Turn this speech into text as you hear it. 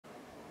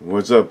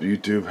What's up,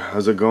 YouTube?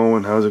 How's it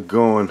going? How's it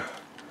going?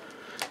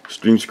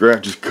 Xtreme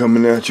Scratchers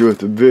coming at you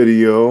with a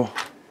video,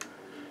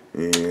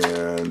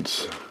 and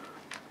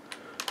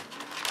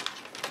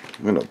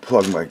I'm gonna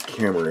plug my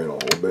camera in a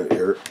little bit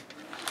here.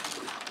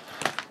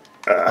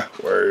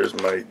 Where's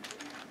the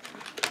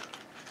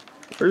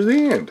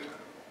end?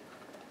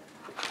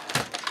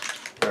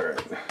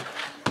 Alright.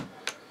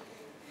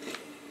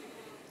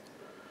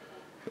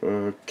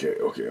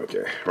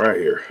 Okay. Right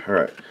here.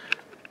 Alright.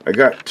 I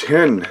got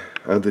 10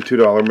 of the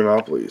 $2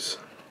 Monopolies.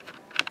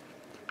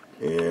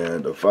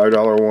 And a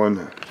 $5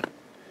 one.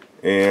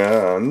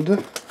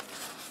 And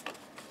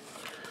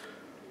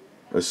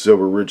a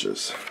Silver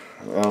Riches.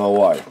 I don't know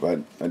why, but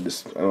I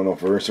don't know,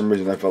 for some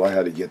reason I felt I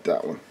had to get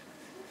that one.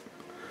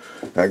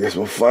 I guess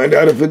we'll find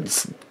out if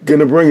it's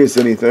gonna bring us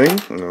anything.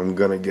 And I'm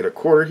gonna get a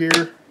quarter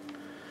here.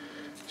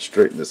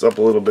 Straighten this up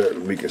a little bit,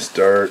 and we can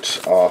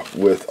start off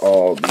with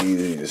all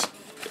these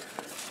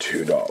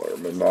 $2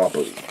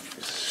 Monopolies.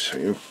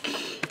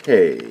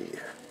 Okay.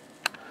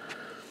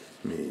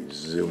 Let me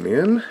zoom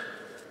in.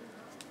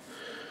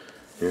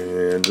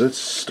 And let's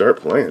start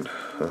playing.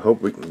 I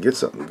hope we can get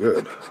something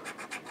good.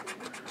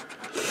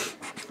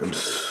 I'm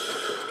just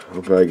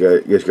hoping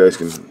you guys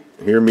can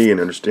hear me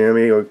and understand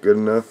me good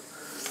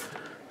enough.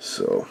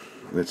 So,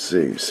 let's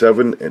see.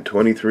 7 and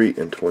 23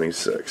 and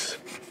 26.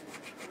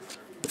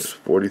 There's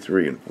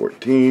 43 and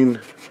 14.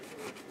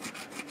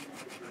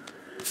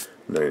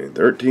 9 and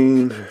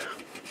 13.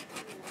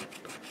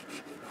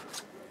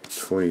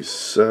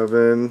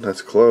 27.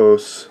 That's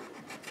close.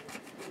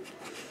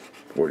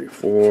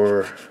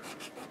 44.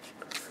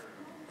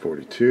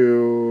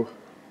 42.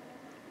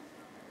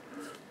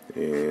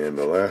 And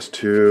the last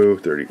two,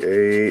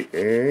 38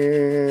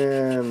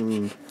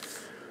 and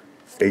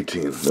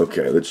 18.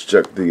 Okay, let's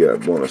check the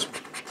bonus.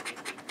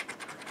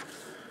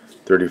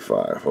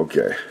 35.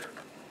 Okay.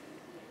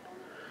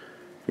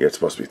 Yeah, it's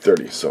supposed to be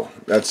 30, so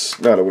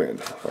that's not a win.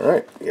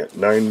 Alright, we got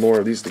 9 more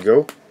of these to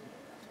go.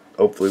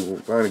 Hopefully we'll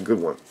find a good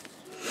one.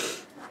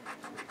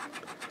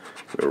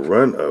 A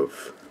run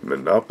of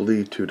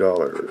Monopoly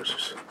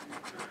 $2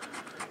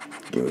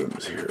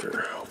 games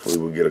here. Hopefully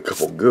we'll get a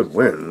couple good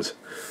wins.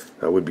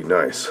 That would be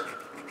nice.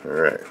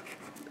 Alright.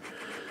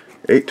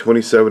 8,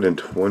 27, and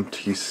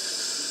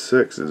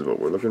 26 is what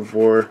we're looking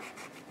for.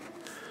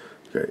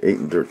 Got 8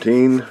 and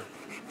 13.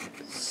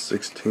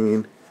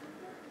 16.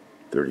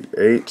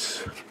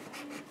 38.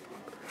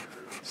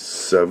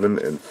 7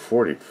 and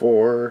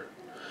 44.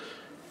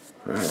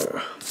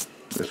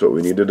 That's what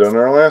we needed on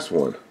our last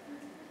one.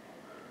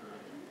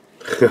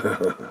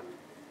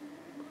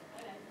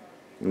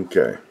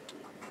 Okay.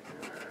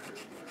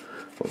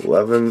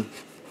 11,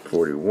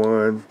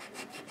 41,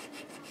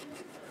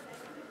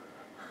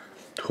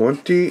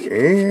 20,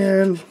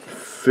 and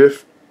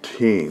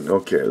 15.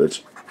 Okay,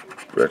 let's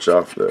scratch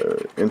off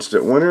the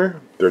instant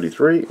winner.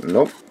 33.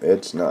 Nope,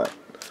 it's not.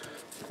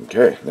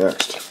 Okay,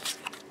 next.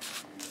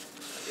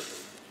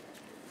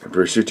 I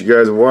appreciate you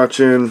guys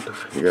watching.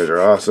 You guys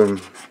are awesome.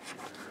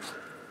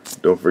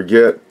 Don't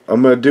forget,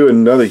 I'm going to do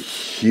another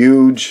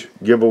huge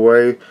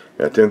giveaway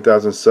at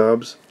 10,000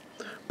 subs.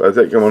 But I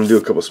think I'm going to do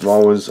a couple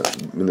small ones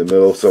in the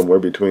middle, somewhere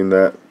between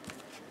that.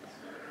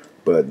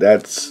 But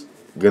that's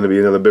going to be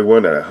another big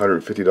one at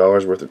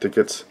 $150 worth of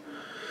tickets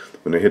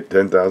when they hit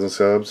 10,000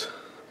 subs.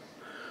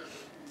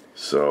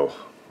 So,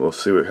 we'll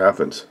see what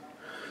happens.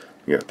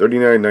 Yeah,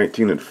 39,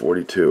 19, and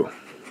 42.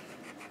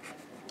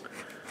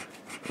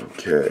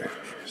 Okay,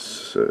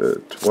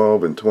 so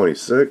 12 and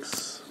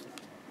 26.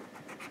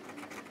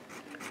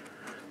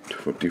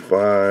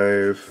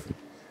 25,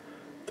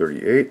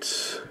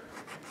 38,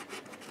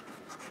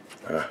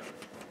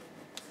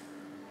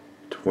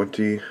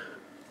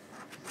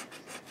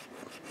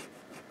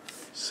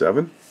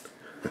 27,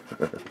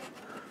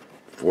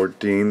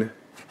 14,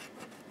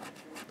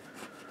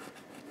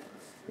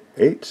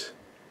 8,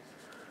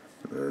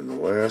 and the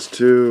last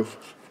two,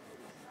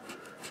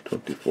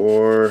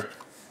 24,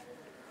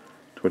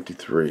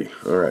 23.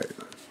 Alright.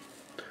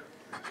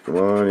 Come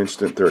on,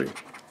 instant 30.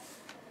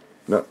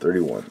 Not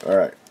 31.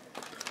 Alright.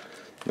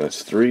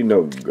 That's 3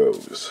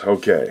 no-goes.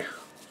 Okay.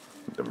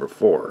 Number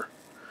 4.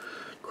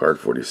 Card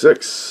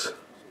 46.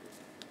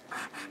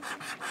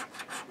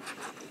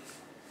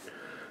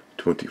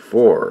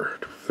 24.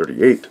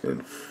 38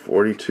 and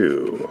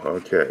 42.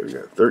 Okay, we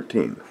got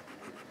 13.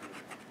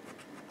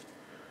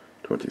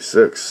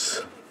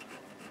 26.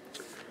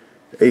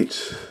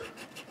 8.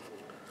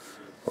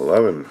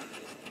 11.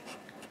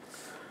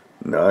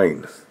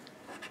 9.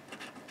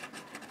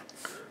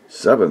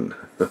 7.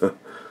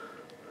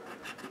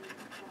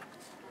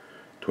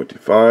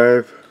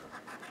 25,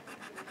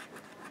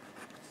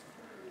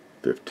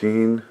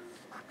 15,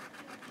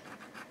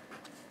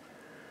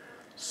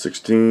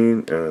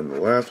 16, and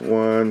the last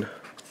one,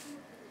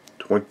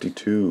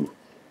 22.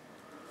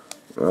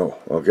 Oh,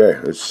 okay.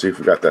 Let's see if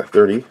we got that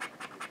 30.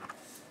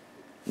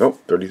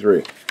 Nope,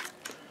 33.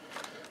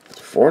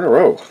 That's 4 in a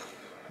row.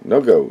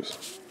 No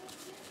goes.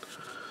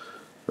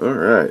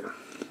 Alright.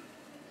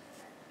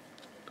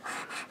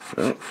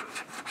 Well,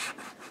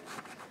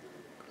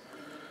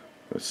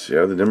 Let's see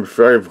how the number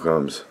 5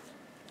 comes.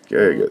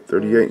 Okay, you got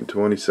 38 and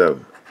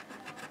 27.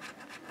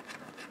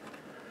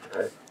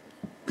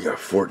 We got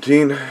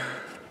 14.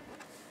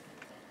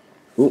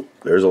 Ooh,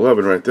 there's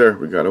 11 right there.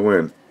 We got to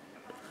win.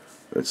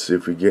 Let's see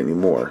if we get any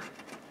more.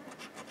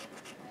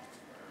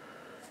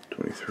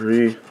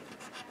 23.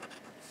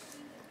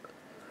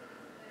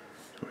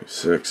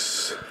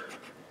 26.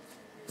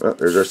 Oh,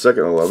 there's our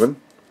second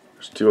 11.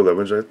 There's 2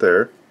 11s right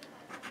there.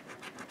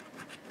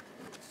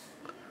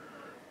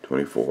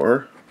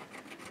 24.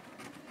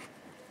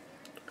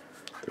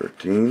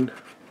 13.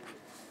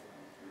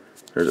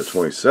 There's a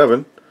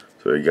 27.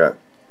 So you got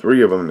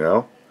 3 of them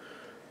now.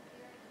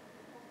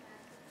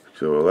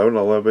 So 11,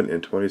 11,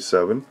 and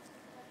 27.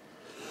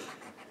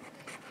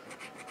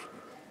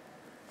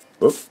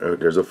 Oops,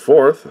 there's a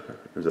 4th.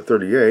 There's a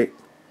 38.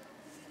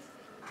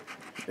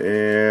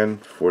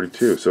 And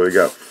 42. So we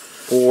got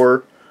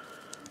 4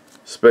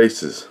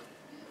 spaces.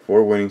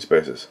 4 winning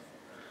spaces.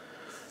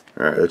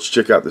 Alright, let's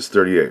check out this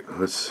 38.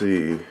 Let's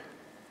see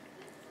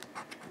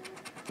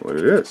what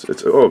it is.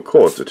 It's, oh,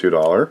 cool. It's a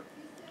 $2.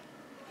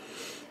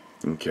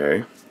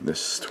 Okay.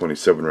 This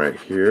 27 right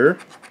here.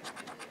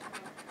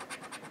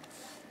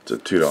 It's a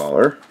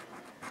 $2.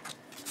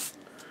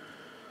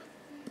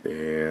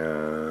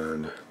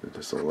 And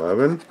this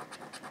 11.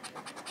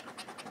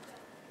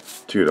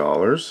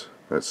 $2.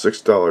 That's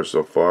 $6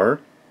 so far.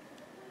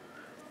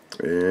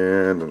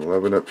 And an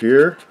 11 up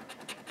here.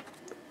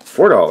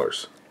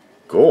 $4.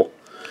 Cool.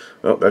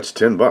 Oh, that's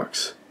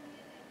 $10.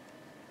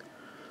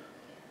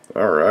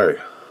 Alright.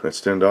 That's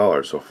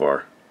 $10 so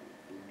far.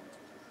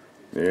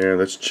 And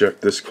let's check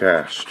this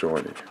cash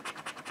 20.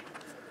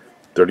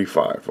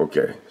 35.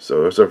 Okay.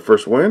 So that's our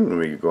first win. And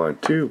we go on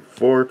 2,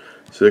 4,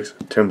 6,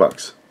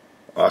 $10.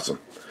 Awesome.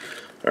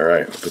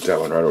 Alright, I'll put that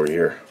one right over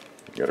here.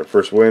 Got our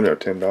first win of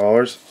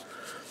 $10.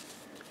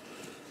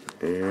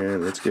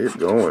 And let's get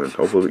going. And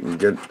hopefully we can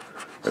get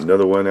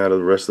another one out of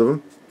the rest of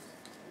them.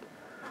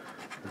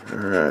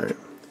 Alright.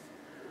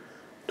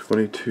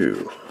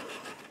 22.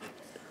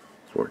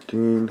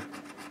 14.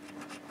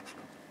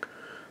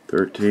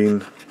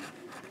 13.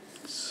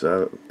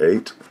 7,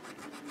 8.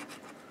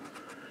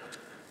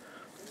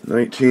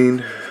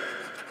 19.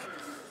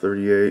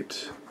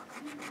 38.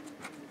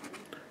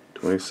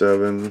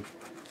 27.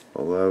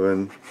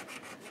 11.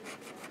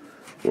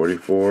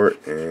 44.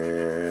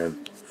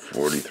 And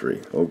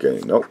 43.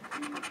 Okay, nope.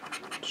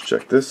 Let's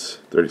check this.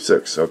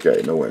 36.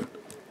 Okay, no win.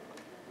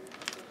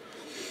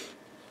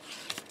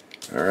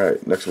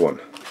 Alright, next one.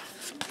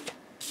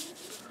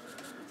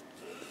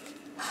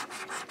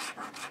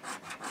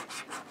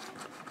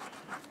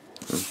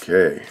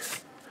 Okay.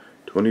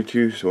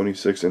 22,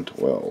 26, and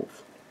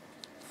 12.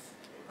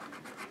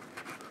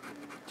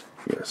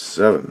 Yeah,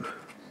 7.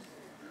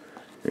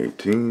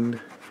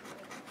 18.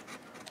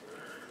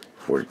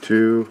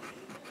 42.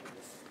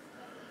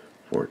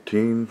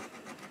 14.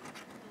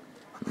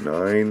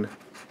 9.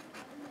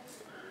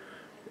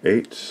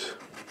 8.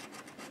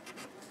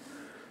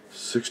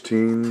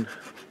 16.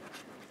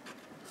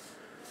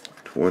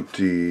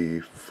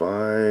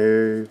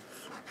 25.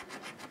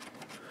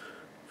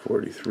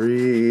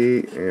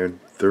 43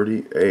 and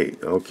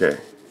 38. Okay.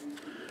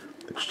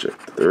 Let's check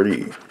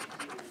 30.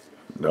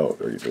 No,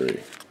 33.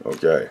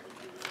 Okay.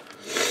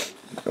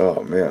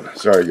 Oh man.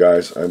 Sorry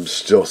guys. I'm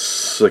still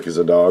sick as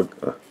a dog.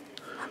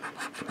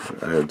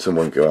 I had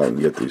someone go out and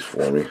get these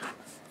for me.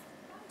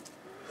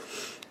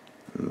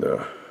 And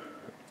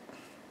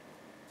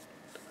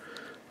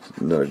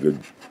it's not a good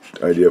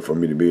idea for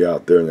me to be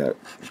out there in that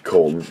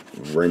cold,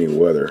 rainy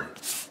weather.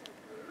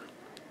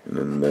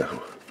 And then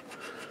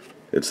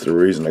it's the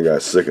reason I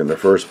got sick in the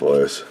first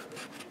place.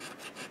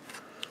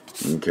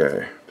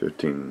 Okay,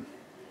 15.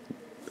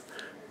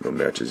 No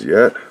matches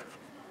yet.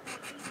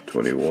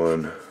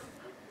 21.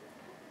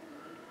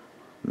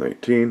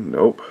 19.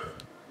 Nope.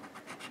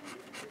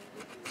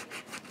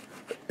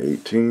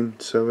 18.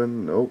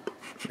 7. Nope.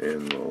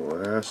 And the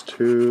last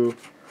 2.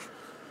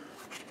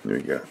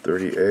 We got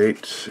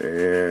 38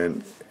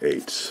 and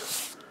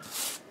 8.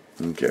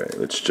 Okay,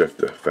 let's check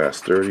the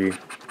fast 30.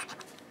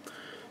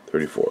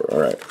 34.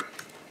 Alright.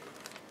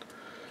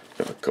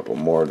 Got a couple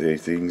more of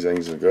these things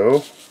to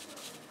go.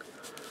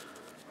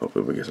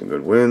 Hopefully we get some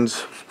good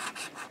wins.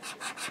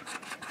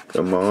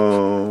 Come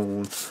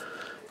on.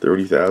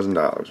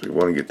 $30,000. We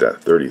want to get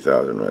that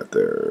 30,000 right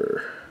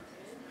there.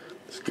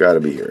 It's got to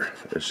be here.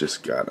 It's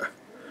just gotta.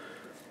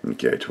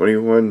 Okay,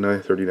 21,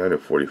 9, 39,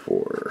 and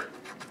 44.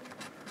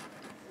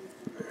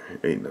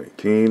 8,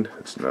 19.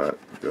 It's not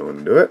going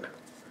to do it.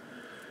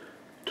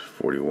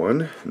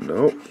 41.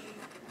 Nope.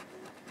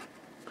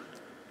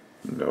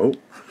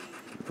 Nope.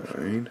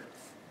 9.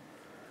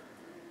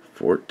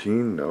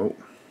 14.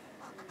 Nope.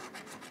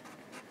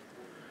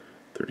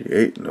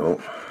 38.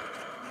 Nope.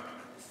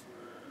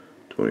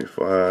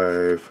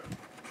 25.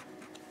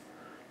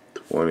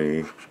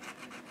 20.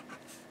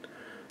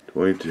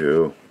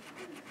 22.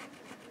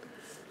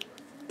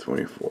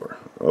 24.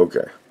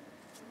 Okay.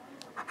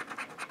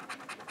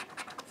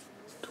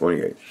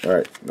 28.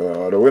 Alright.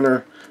 The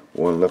winner.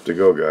 One left to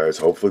go, guys.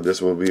 Hopefully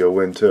this will be a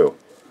win too.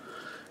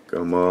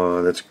 Come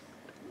on. Let's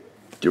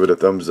give it a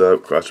thumbs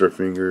up, cross our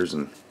fingers,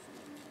 and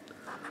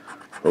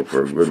hope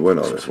for a good win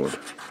on this one.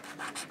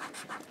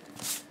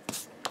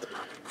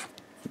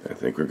 I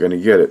think we're going to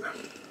get it.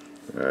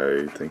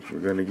 I think we're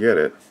going to get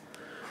it.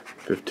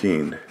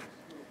 15,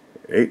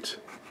 8,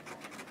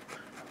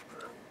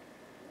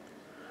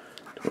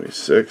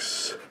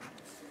 26,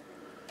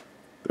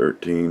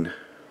 13.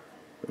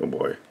 Oh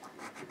boy.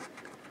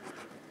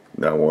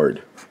 Now I'm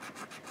worried.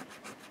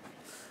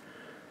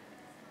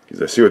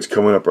 Because I see what's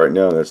coming up right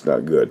now, and that's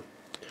not good.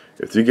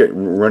 If you get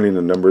running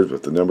the numbers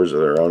with the numbers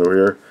that are on over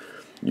here,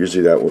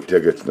 usually that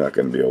ticket's not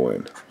going to be a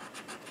win.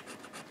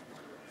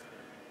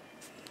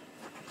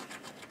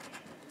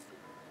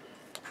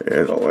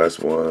 And the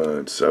last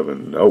one,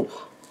 7. No.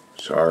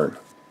 Darn.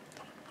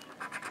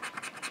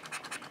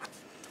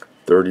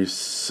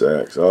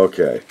 36.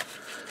 Okay.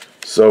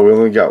 So we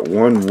only got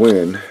one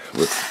win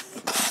with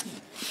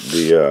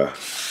the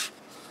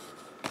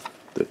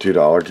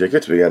 $2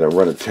 tickets. We got to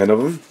run 10 of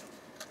them.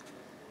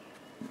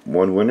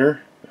 One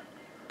winner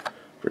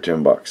for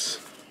 $10.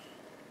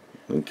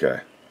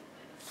 Okay.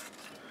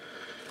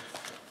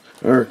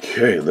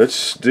 Okay,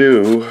 let's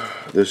do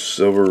this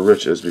Silver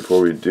Riches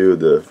before we do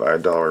the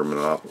 $5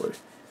 Monopoly.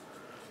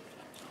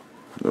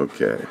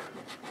 Okay.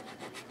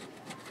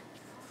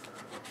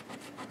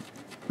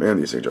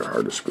 Man, these things are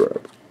hard to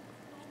scrub.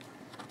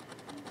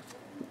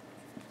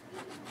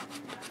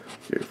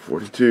 Okay,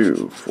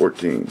 42,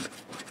 14,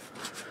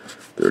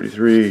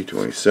 33,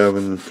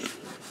 27,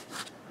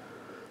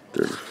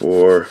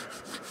 34,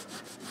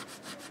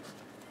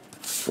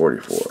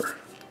 44.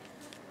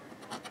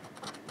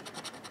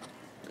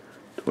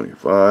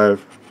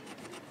 25.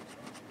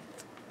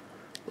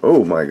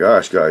 Oh my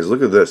gosh, guys,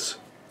 look at this.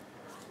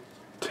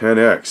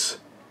 10x.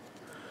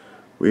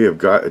 We have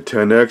got a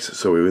 10x,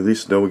 so we at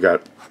least know we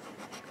got.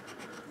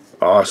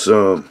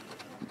 Awesome.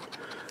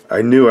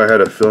 I knew I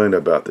had a feeling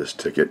about this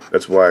ticket.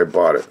 That's why I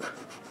bought it.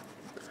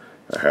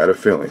 I had a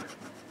feeling.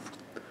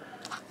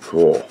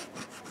 Cool.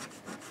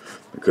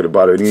 I could have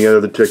bought any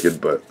other ticket,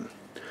 but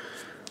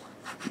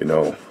you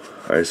know,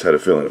 I just had a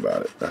feeling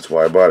about it. That's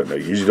why I bought it. Now,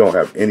 you usually don't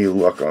have any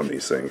luck on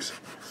these things.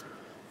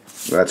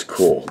 That's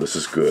cool. This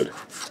is good.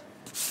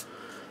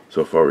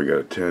 So far we got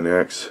a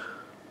 10x.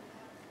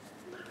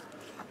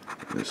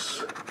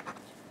 Let's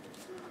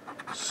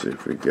see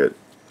if we get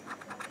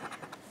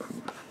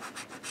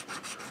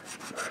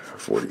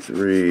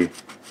 43,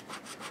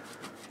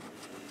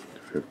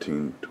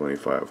 15,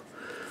 25.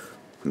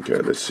 Okay,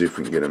 let's see if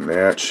we can get a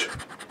match.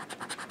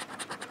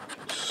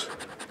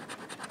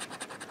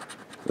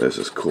 This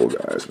is cool,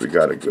 guys. We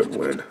got a good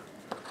win.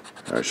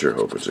 I sure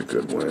hope it's a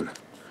good win.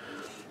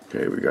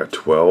 Okay, we got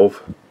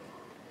 12.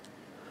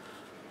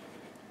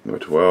 No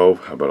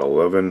 12. How about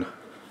 11?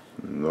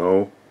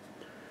 No.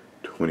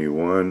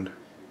 21.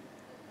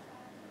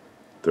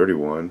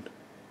 31.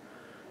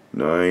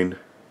 9.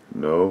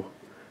 No.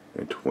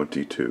 And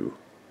 22.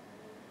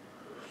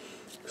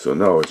 So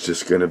no, it's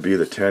just going to be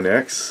the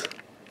 10x.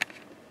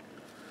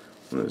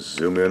 I'm going to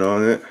zoom in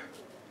on it.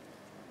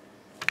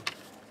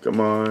 Come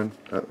on.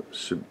 That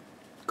should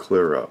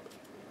clear up.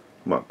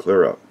 Come on,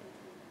 clear up.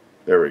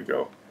 There we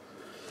go.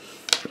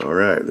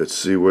 Alright, let's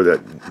see where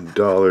that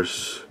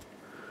dollars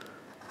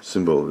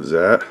symbol is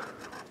at.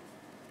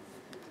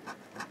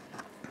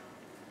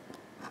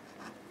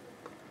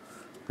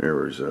 There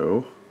we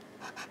go.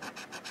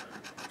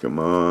 Come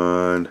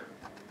on.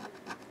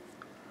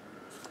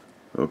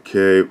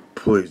 Okay,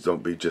 please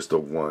don't be just a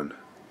 1.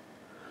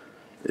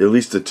 At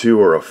least a 2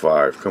 or a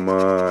 5. Come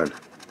on.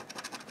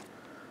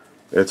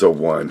 It's a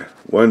 1.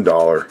 $1.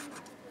 $1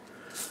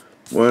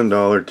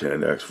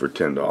 10x for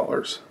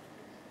 $10.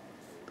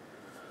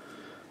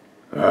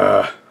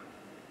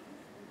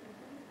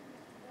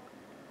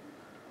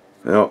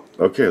 Well,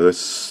 okay,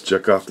 let's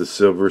check off the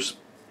silver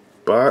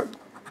spot.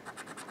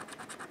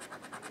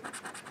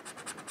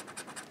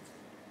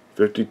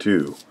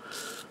 52.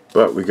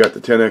 But we got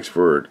the 10x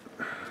for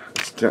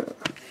 10.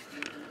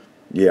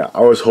 Yeah,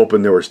 I was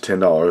hoping there was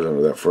 $10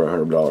 under that for a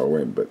 $100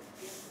 win, but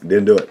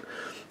didn't do it.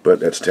 But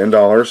that's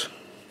 $10.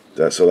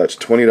 So that's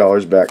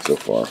 $20 back so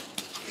far.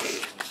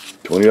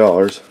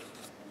 $20.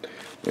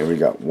 And we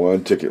got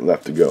one ticket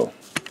left to go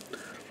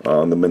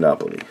on the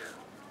Monopoly.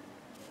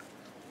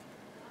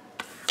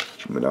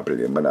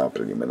 Monopoly,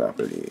 Monopoly,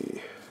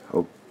 Monopoly.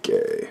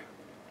 Okay.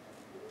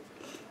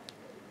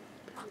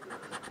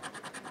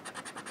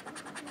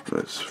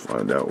 Let's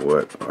find out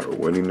what our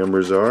winning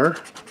numbers are.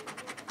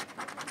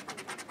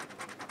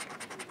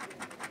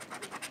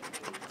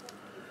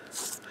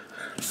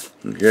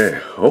 Okay,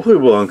 hopefully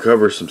we'll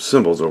uncover some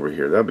symbols over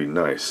here. That'd be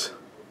nice.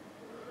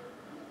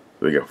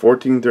 We got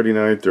 14,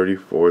 39,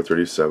 34,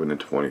 37, and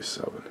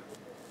 27.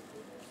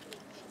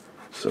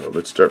 So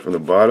let's start from the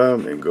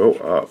bottom and go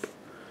up.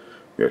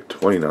 We got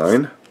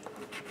 29,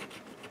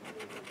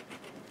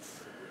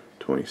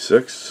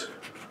 26,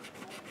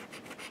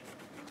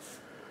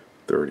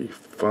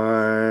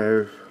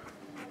 35,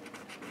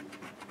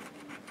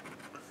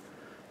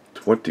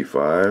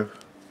 25,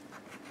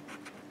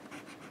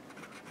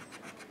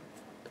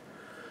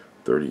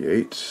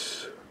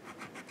 38,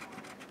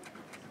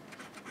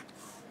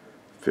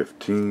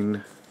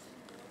 15,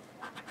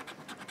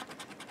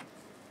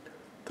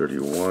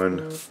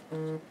 31,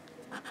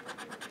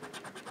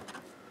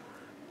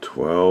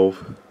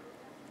 12,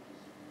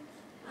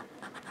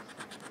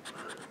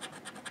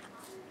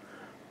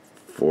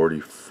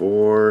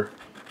 44,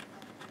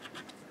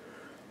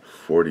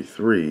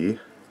 43,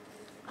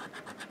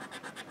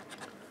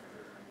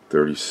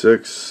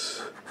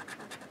 36,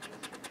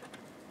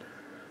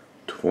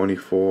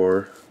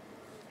 24,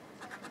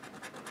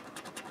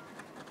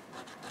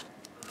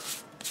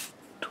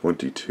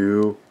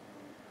 22,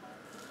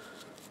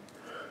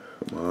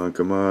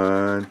 come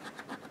on,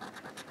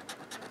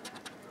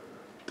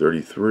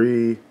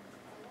 33,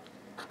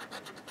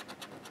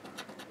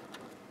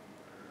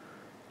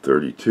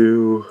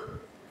 32,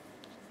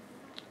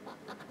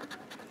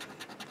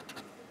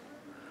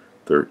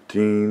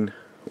 13,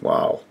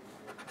 wow,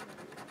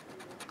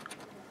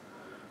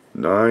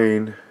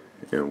 9,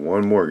 and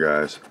one more,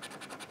 guys,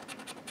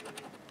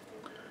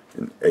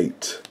 and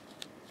 8.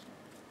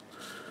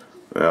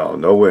 Well,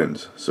 no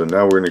wins. So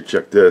now we're going to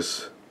check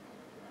this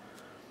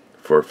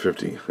for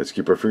 50. Let's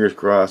keep our fingers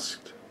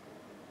crossed.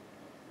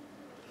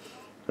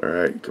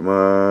 Alright, come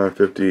on,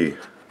 50.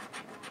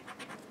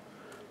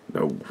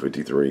 No,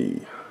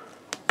 53.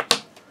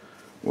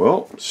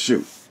 Well,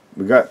 shoot.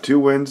 We got 2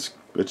 wins,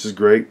 which is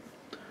great.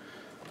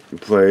 We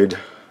played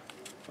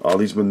all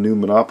these new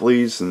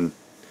Monopolies and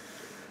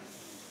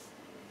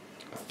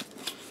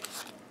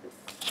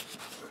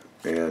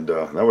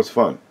that was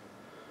fun.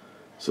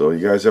 So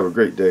you guys have a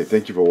great day.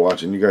 Thank you for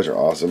watching. You guys are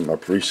awesome. I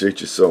appreciate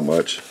you so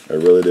much. I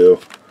really do.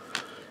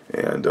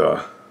 And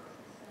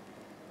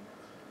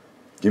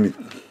give me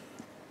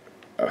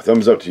a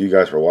thumbs up to you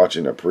guys for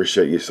watching. I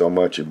appreciate you so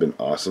much. You've been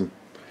awesome.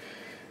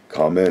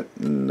 Comment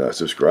and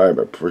subscribe.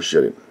 I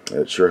appreciate it.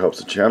 It sure helps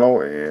the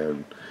channel.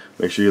 And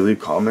make sure you leave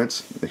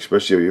comments,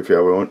 especially if you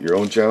have your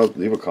own channel.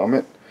 Leave a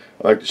comment.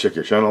 I like to check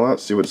your channel out,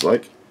 see what it's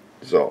like.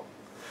 So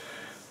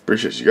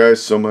appreciate you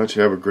guys so much.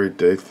 Have a great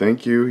day.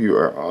 Thank you. You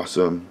are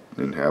awesome.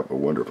 And have a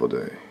wonderful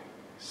day.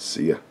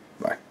 See ya.